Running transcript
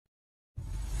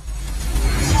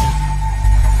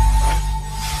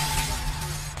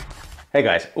Hey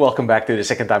guys, welcome back to the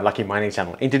Second Time Lucky Mining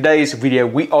channel. In today's video,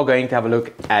 we are going to have a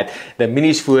look at the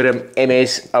MinisForum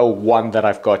MS01 that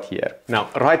I've got here. Now,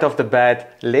 right off the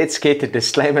bat, let's get the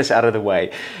disclaimers out of the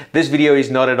way. This video is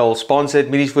not at all sponsored.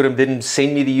 MinisForum didn't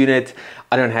send me the unit.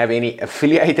 I don't have any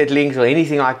affiliated links or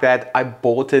anything like that. I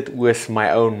bought it with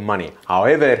my own money.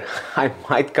 However, I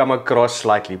might come across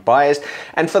slightly biased.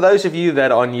 And for those of you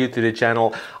that are new to the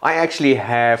channel, I actually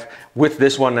have, with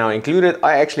this one now included,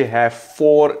 I actually have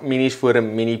 4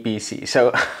 MinisForum mini PCs.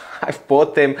 So I've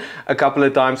bought them a couple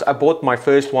of times. I bought my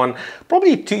first one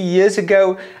probably 2 years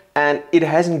ago, and it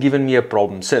hasn't given me a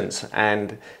problem since.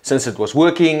 And since it was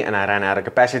working and I ran out of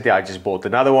capacity, I just bought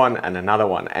another one and another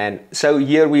one. And so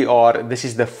here we are. This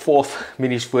is the 4th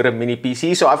MinisForum mini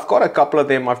PC. So I've got a couple of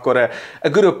them. I've got a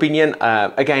good opinion.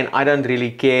 Again, I don't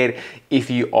really care if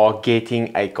you are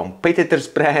getting a competitor's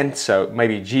brand, so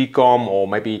maybe GCOM or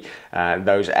maybe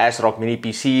those ASRock mini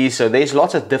PCs. So there's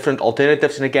lots of different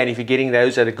alternatives. And again, if you're getting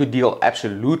those at a good deal,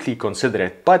 absolutely consider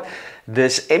it. But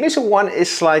this MS01 is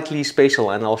slightly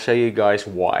special, and I'll show you guys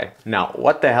why. Now,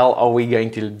 what the hell are we going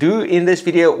to do in this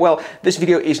video? Well, this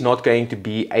video is not going to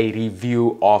be a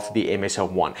review of the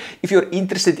MS01. If you're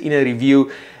interested in a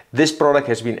review, this product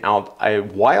has been out a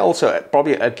while, so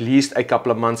probably at least a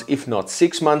couple of months, if not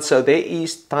 6 months. So there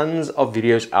is tons of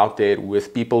videos out there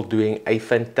with people doing a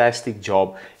fantastic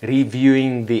job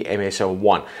reviewing the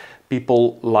MS01.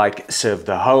 People like Serve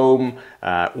the Home,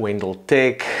 Wendell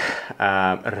Tech,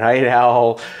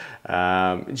 Raidel,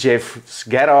 Jeff's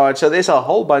Garage. So there's a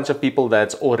whole bunch of people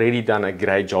that's already done a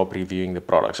great job reviewing the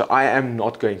product. So I am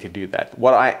not going to do that.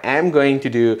 What I am going to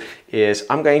do is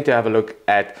I'm going to have a look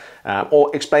at or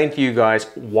explain to you guys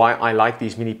why I like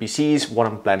these mini PCs, what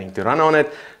I'm planning to run on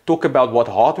it, talk about what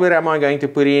hardware am I going to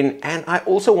put in, and I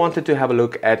also wanted to have a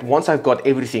look at once I've got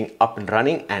everything up and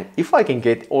running, and if I can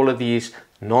get all of these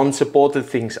non-supported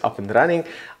things up and running,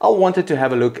 I wanted to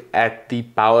have a look at the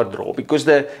power draw, because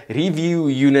the review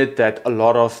unit that a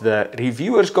lot of the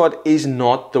reviewers got is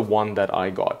not the one that I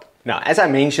got. Now, as I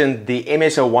mentioned, the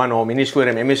MS01 or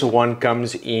MinisForum MS01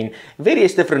 comes in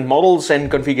various different models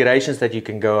and configurations that you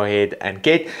can go ahead and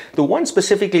get. The one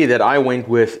specifically that I went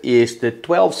with is the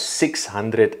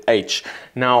 12600H.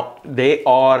 Now, there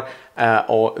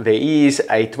is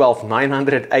a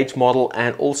 12900H model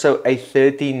and also a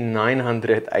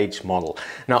 13900H model.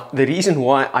 Now, the reason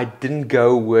why I didn't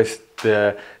go with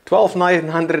the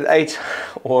 12900H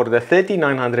or the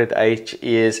 13900H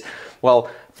is, well,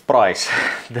 price.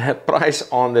 The price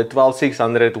on the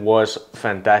 12600 was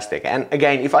fantastic. And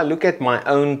again, if I look at my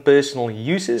own personal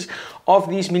uses of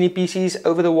these mini PCs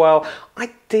over the while, I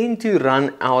tend to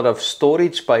run out of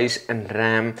storage space and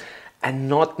RAM, and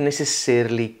not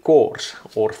necessarily cores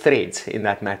or threads in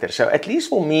that matter. So at least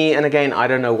for me, and again, I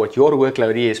don't know what your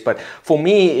workload is, but for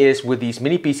me is with these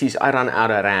mini PCs, I run out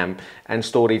of RAM and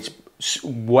storage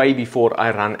way before I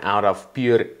run out of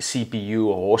pure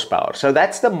CPU horsepower. So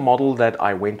that's the model that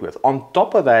I went with. On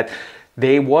top of that,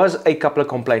 there was a couple of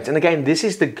complaints. And again, this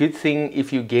is the good thing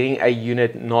if you're getting a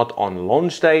unit not on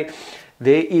launch day.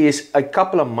 There is a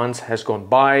couple of months has gone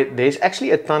by. There's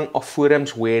actually a ton of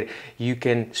forums where you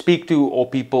can speak to, or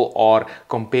people are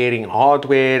comparing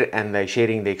hardware and they're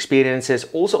sharing the experiences.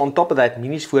 Also, on top of that,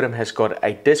 MinisForum has got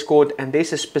a Discord, and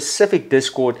there's a specific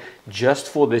Discord just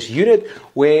for this unit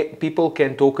where people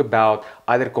can talk about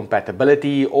either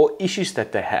compatibility or issues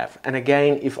that they have. And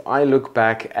again, if I look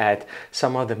back at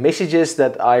some of the messages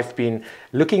that I've been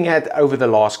looking at over the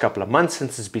last couple of months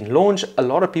since it's been launched, a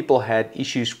lot of people had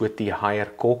issues with the higher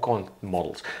core count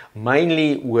models,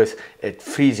 mainly with it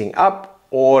freezing up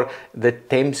or the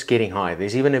temps getting high.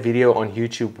 There's even a video on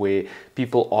YouTube where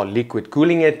people are liquid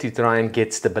cooling it to try and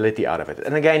get stability out of it.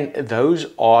 And again, those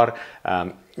are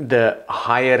the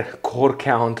higher core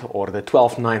count, or the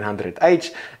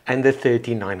 12900H and the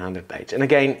 13900H. And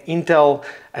again, Intel,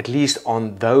 at least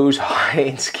on those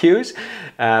high-end SKUs,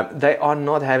 they are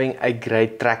not having a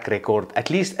great track record, at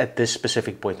least at this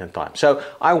specific point in time. So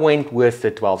I went with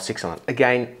the 12600.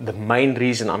 Again, the main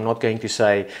reason, I'm not going to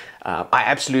say, I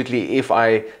absolutely, if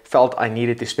I felt I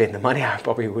needed to spend the money, I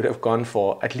probably would have gone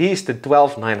for at least the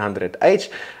 12900H,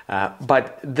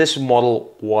 but this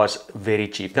model was very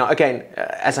cheap. Now again,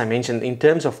 as I mentioned, in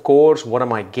terms of cores, what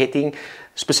am I getting?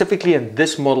 Specifically in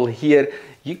this model here,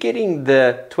 you're getting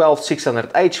the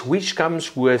 12600H, which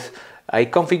comes with a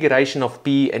configuration of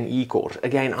P and E cores.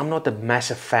 Again, I'm not a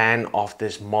massive fan of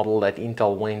this model that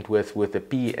Intel went with the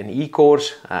P and E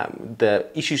cores. The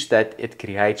issues that it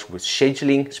creates with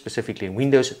scheduling, specifically in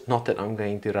Windows, not that I'm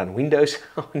going to run Windows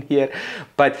on here,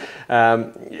 but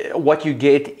what you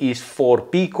get is 4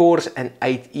 P cores and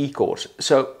 8 E cores.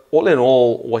 So all in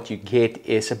all, what you get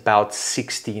is about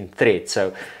 16 threads.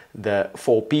 So the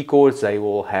 4 P cores, they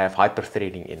will have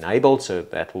hyperthreading enabled, so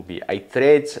that will be 8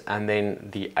 threads, and then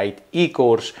the 8 E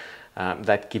cores,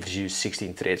 that gives you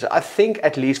 16 threads. I think,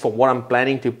 at least for what I'm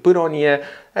planning to put on here,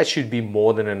 that should be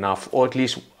more than enough, or at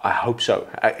least I hope so.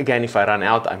 Again, if I run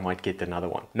out, I might get another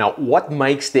one. Now, what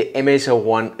makes the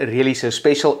MS01 really so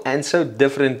special and so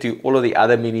different to all of the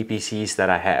other mini PCs that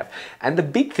I have? And the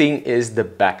big thing is the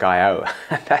back I/O.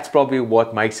 That's probably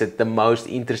what makes it the most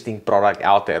interesting product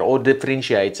out there, or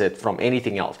differentiates it from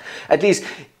anything else. At least,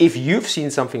 if you've seen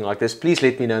something like this, please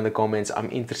let me know in the comments. I'm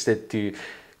interested to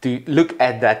look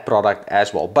at that product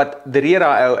as well. But the rear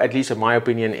I/O, at least in my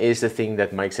opinion, is the thing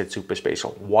that makes it super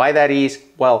special. Why that is?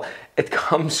 Well, it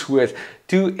comes with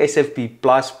 2 SFP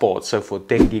Plus ports. So for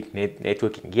 10 gig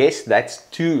networking, yes, that's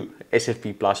 2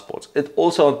 SFP Plus ports. It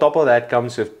also, on top of that,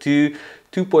 comes with 2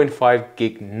 2.5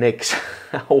 gig NICs.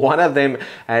 One of them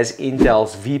has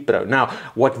Intel's vPro. Now,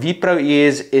 what vPro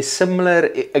is similar,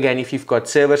 again, if you've got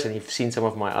servers, and you've seen some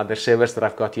of my other servers that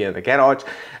I've got here in the garage,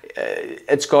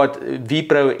 it's got,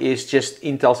 vPro is just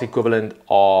Intel's equivalent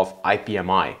of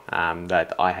IPMI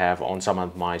that I have on some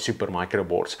of my Supermicro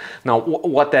boards. Now,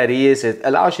 what that is, it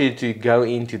allows you to go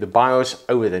into the BIOS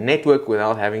over the network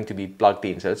without having to be plugged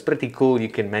in. So it's pretty cool. You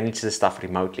can manage the stuff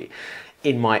remotely.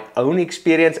 In my own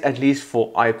experience, at least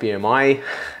for IPMI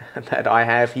that I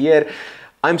have here,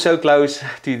 I'm so close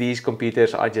to these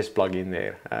computers, I just plug in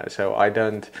there. So I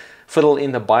don't fiddle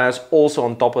in the BIOS. Also,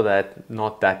 on top of that,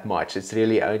 not that much. It's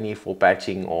really only for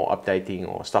patching or updating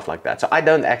or stuff like that. So I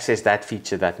don't access that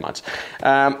feature that much.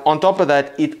 On top of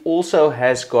that, it also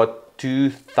has got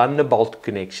 2 Thunderbolt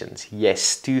connections.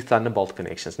 Yes, 2 Thunderbolt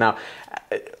connections. Now,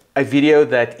 a video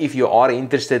that, if you are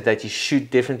interested, that you should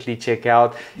definitely check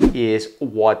out is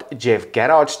what Jeff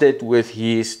Garage did with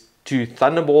his 2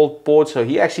 Thunderbolt ports. So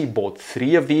he actually bought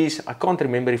 3 of these. I can't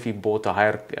remember if he bought a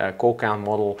higher core count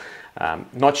model,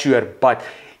 not sure, but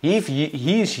he's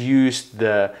used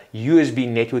the USB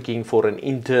networking for an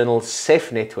internal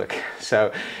Ceph network.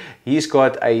 So he's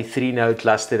got a 3-node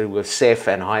cluster with Ceph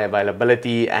and high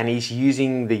availability, and he's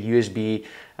using the USB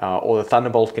or the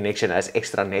Thunderbolt connection as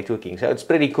extra networking. So it's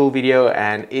pretty cool video,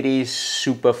 and it is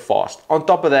super fast. On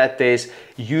top of that, there's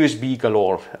USB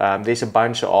galore. There's a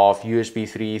bunch of USB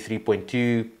 3,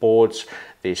 3.2 ports.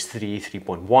 There's 3,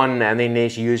 3.1, and then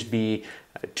there's USB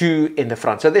 2 in the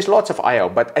front. So there's lots of I/O,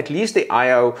 but at least the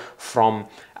I/O from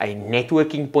a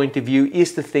networking point of view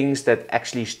is the things that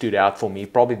actually stood out for me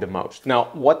probably the most. Now,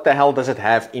 what the hell does it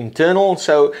have internal?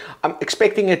 So I'm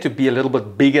expecting it to be a little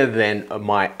bit bigger than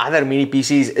my other mini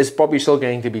PCs. It's probably still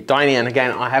going to be tiny, and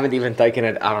again, I haven't even taken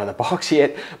it out of the box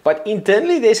yet, but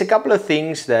internally there's a couple of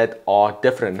things that are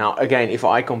different. Now, again, if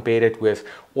I compare it with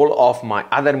all of my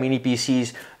other mini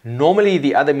PCs, normally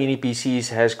the other mini PCs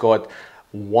has got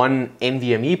 1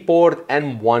 NVMe port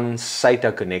and 1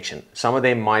 SATA connection. Some of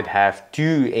them might have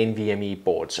 2 NVMe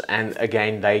ports, and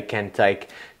again, they can take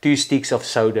 2 sticks of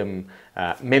SODIMM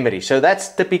memory. So that's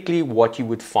typically what you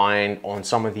would find on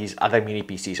some of these other mini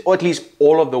PCs, or at least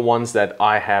all of the ones that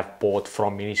I have bought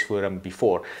from MinisForum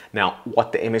before. Now,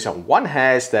 what the MS01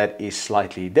 has that is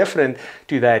slightly different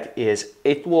to that is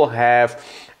it will have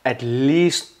at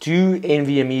least 2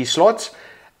 NVMe slots,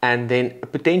 and then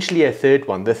potentially a third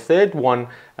one. The third one,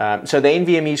 so the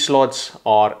NVMe slots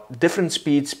are different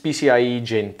speeds, PCIe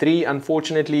Gen 3,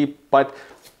 unfortunately, but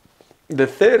the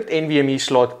third NVMe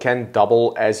slot can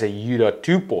double as a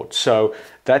U.2 port. So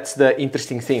that's the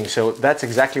interesting thing. So that's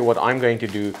exactly what I'm going to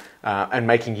do and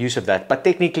making use of that. But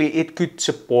technically, it could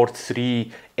support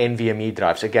 3 NVMe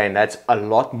drives. Again, that's a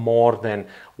lot more than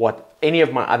what any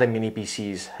of my other mini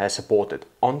PCs has supported.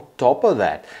 On top of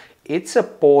that, it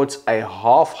supports a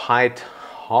half height,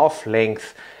 half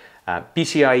length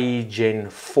PCIe Gen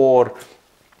 4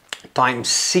 times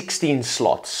 16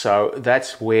 slots. So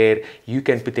that's where you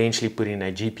can potentially put in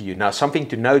a GPU. Now, something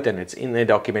to note, and it's in the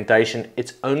documentation,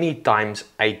 it's only times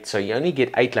 8. So you only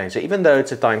get 8 lanes. So even though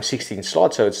it's a times 16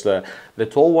 slot, so it's the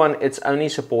tall one, it's only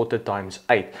supported times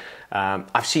 8.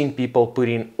 I've seen people put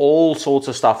in all sorts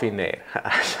of stuff in there.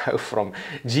 So from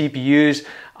GPUs,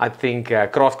 I think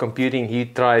Craft Computing, he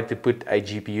tried to put a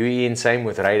GPU in, same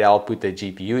with Radal, put a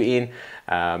GPU in.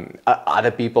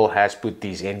 Other people has put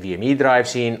these NVMe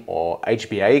drives in, or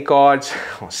HBA cards,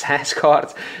 or SAS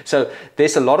cards. So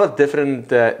there's a lot of different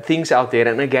things out there,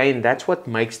 and again, that's what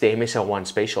makes the MS01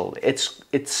 special. It's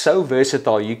so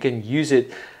versatile. You can use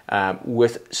it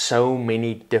with so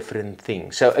many different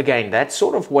things. So again, that's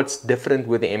sort of what's different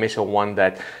with the MS01,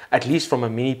 that at least from a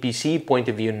mini PC point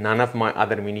of view, none of my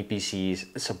other mini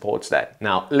PCs supports that.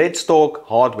 Now let's talk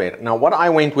hardware. Now what I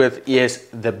went with is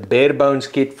the bare bones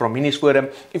kit from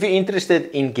MinisForum. If you're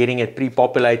interested in getting it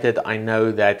pre-populated, I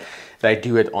know that they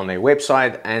do it on their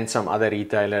website, and some other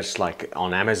retailers like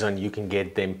on Amazon, you can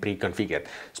get them pre-configured.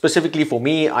 Specifically for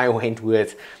me, I went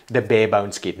with the bare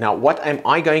bones kit. Now what am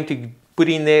I going to put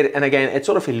in there? And again, it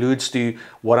sort of alludes to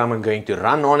what I'm going to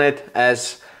run on it.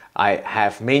 As I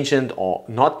have mentioned or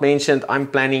not mentioned, I'm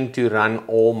planning to run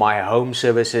all my home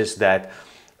services that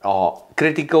are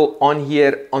critical on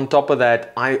here. On top of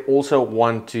that, I also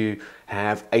want to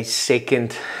have a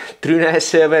second Truenas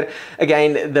server.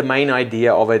 Again, the main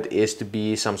idea of it is to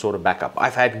be some sort of backup.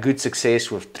 I've had good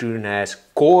success with Truenas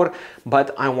Core,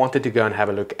 but I wanted to go and have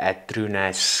a look at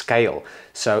Truenas Scale.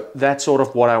 So that's sort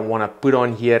of what I want to put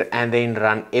on here, and then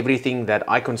run everything that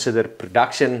I consider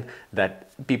production, that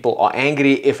people are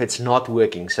angry if it's not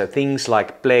working. So things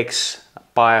like Plex,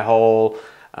 Pi-hole,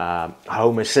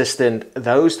 Home Assistant,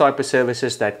 those type of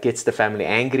services that gets the family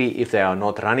angry if they are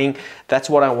not running. That's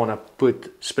what I want to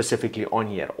put specifically on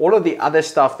here. All of the other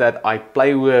stuff that I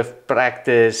play with,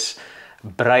 practice,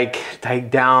 break,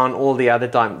 take down all the other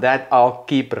time, that I'll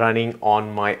keep running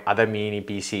on my other mini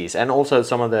PCs, and also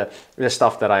some of the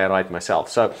stuff that I write myself.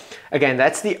 So again,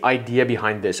 that's the idea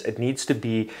behind this. It needs to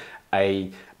be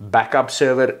a backup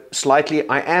server slightly.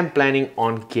 I am planning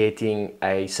on getting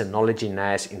a Synology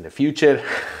NAS in the future.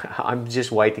 I'm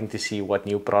just waiting to see what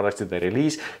new products do they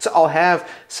release. So I'll have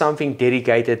something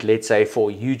dedicated, let's say for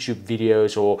YouTube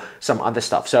videos or some other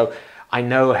stuff. So I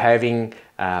know having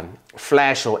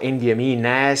Flash or NVMe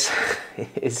NAS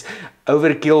is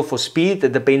overkill for speed.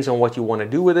 It depends on what you want to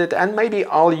do with it, and maybe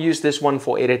I'll use this one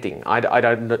for editing. I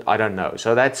don't know.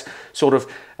 So that's sort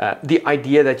of the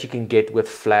idea that you can get with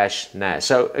Flash NAS.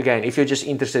 So again, if you're just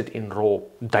interested in raw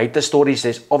data storage,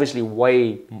 there's obviously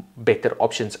way better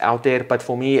options out there. But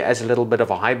for me, as a little bit of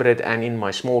a hybrid and in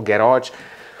my small garage,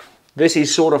 this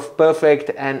is sort of perfect,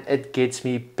 and it gets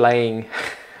me playing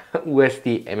with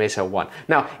the MS01.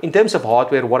 Now, in terms of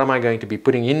hardware, what am I going to be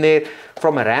putting in there?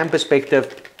 From a RAM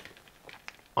perspective,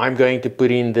 I'm going to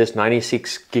put in this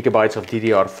 96 gigabytes of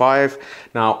DDR5.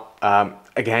 Now,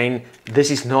 again,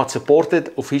 this is not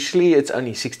supported officially. It's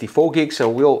only 64 gigs, so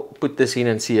we'll put this in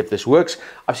and see if this works.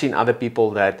 I've seen other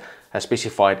people that have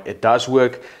specified it does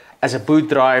work. As a boot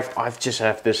drive, I just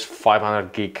have this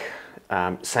 500 gig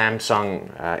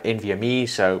Samsung NVMe,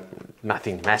 so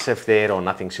nothing massive there or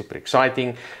nothing super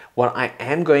exciting. What I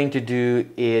am going to do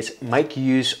is make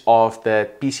use of the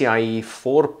PCIe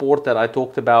 4 port that I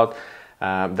talked about.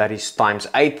 That is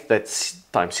 ×8, that's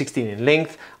 ×16 in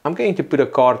length. I'm going to put a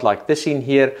card like this in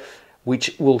here,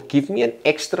 which will give me an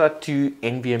extra 2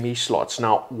 NVMe slots.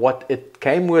 Now, what it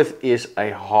came with is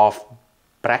a half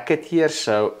bracket here,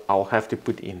 so I'll have to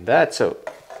put in that. So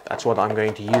that's what I'm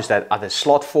going to use that other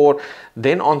slot for.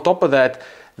 Then on top of that,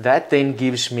 that then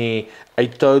gives me a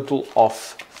total of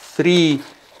 3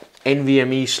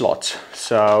 NVMe slots.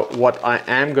 So what I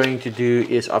am going to do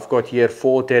is I've got here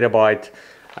 4 terabyte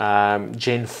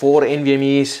Gen 4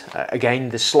 NVMe's. Again,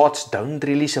 the slots don't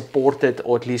really support it,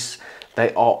 or at least they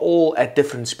are all at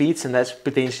different speeds, and that's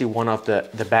potentially one of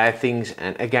the bad things.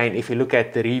 And again, if you look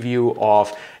at the review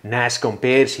of NAS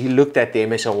Compares, he looked at the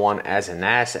MS01 as a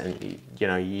NAS, and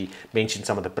he mentioned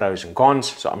some of the pros and cons,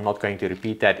 so I'm not going to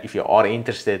repeat that. If you are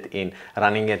interested in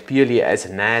running it purely as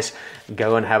a NAS,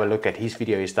 go and have a look at his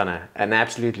video. He's done an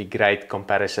absolutely great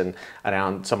comparison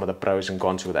around some of the pros and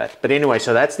cons with that. But anyway,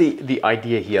 so that's the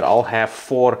idea here. I'll have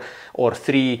 4 or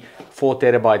 3 4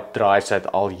 terabyte drives that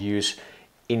I'll use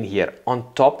in here.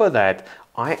 On top of that,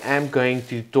 I am going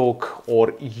to talk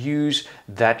or use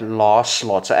that last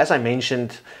slot. So as I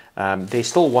mentioned, there's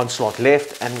still 1 slot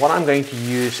left, and what I'm going to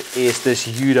use is this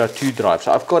U.2 drive.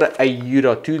 So I've got a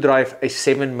U.2 drive, a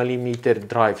 7mm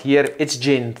drive here. It's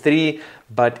Gen 3,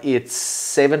 but it's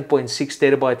 7.6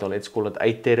 terabyte, or let's call it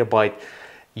 8 terabyte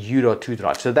U.2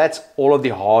 drive. So that's all of the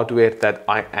hardware that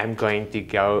I am going to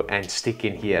go and stick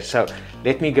in here. So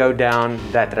let me go down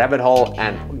that rabbit hole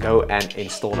and go and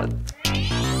install it.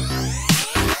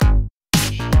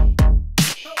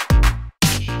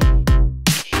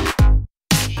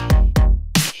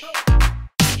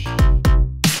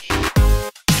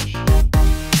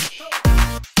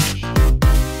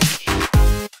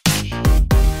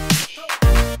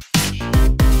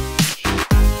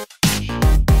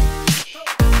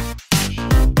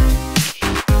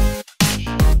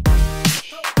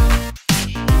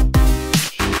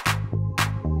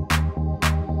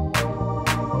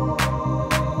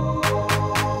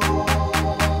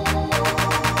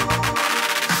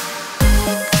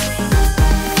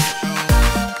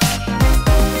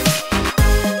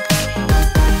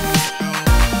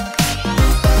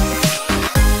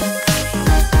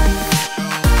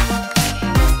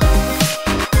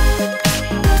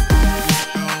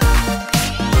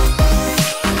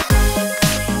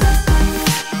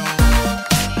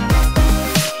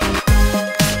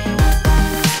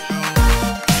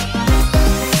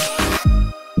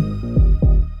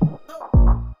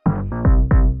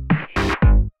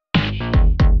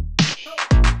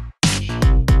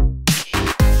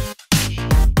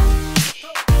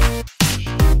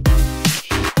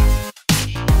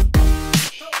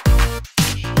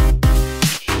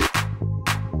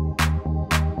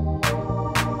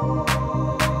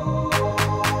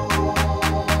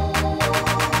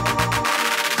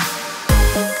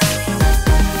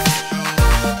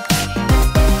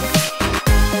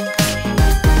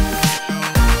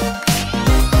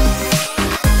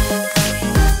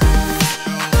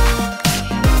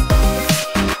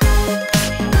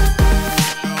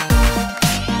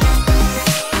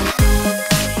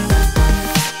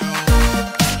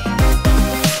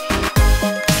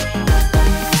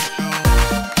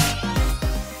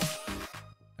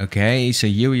 Okay, so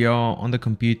here we are on the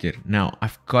computer. Now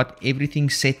I've got everything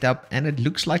set up and it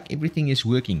looks like everything is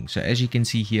working. So as you can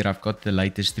see here, I've got the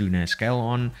latest Truenas scale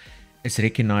on. It's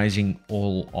recognizing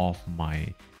all of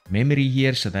my memory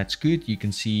here, so that's good. You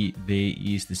can see there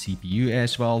is the CPU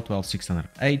as well,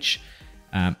 12600H.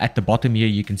 At the bottom here,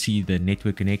 you can see the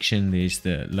network connection. There's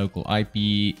the local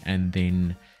IP and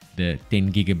then the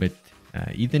 10 gigabit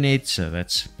Ethernet, so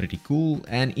that's pretty cool.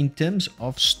 And in terms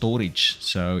of storage,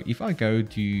 so if I go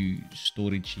to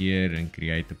storage here and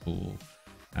create a pool,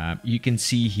 you can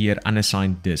see here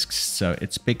unassigned disks. So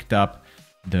it's picked up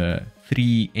the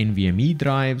 3 NVMe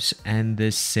drives and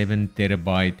the 7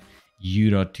 terabyte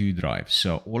U.2 drive.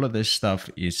 So all of this stuff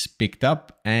is picked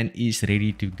up and is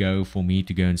ready to go for me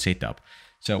to go and set up.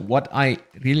 So what I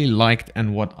really liked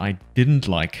and what I didn't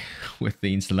like with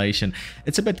the installation,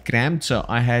 it's a bit cramped. So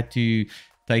I had to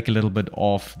take a little bit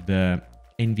off the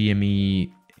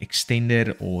NVMe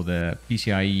extender or the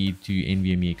PCIe to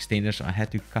NVMe extender. So I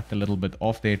had to cut a little bit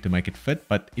off there to make it fit,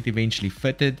 but it eventually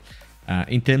fitted.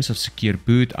 In terms of secure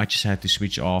boot, I just had to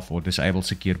switch off or disable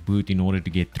secure boot in order to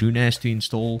get Truenas to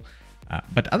install.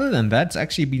 But other than that, it's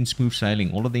actually been smooth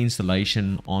sailing. All of the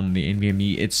installation on the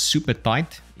NVMe, it's super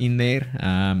tight in there.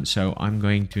 So I'm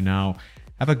going to now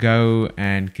have a go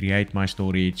and create my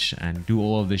storage and do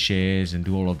all of the shares and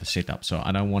do all of the setup. So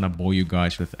I don't want to bore you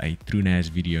guys with a Truenas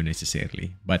video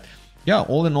necessarily. But yeah,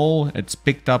 all in all, it's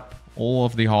picked up all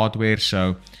of the hardware.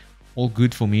 So all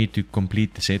good for me to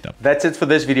complete the setup. That's it for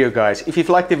this video, guys. If you've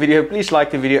liked the video, please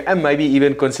like the video and maybe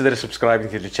even consider subscribing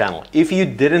to the channel. If you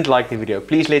didn't like the video,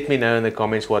 please let me know in the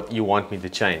comments what you want me to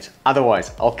change.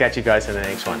 Otherwise, I'll catch you guys in the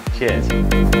next one.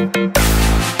 Cheers.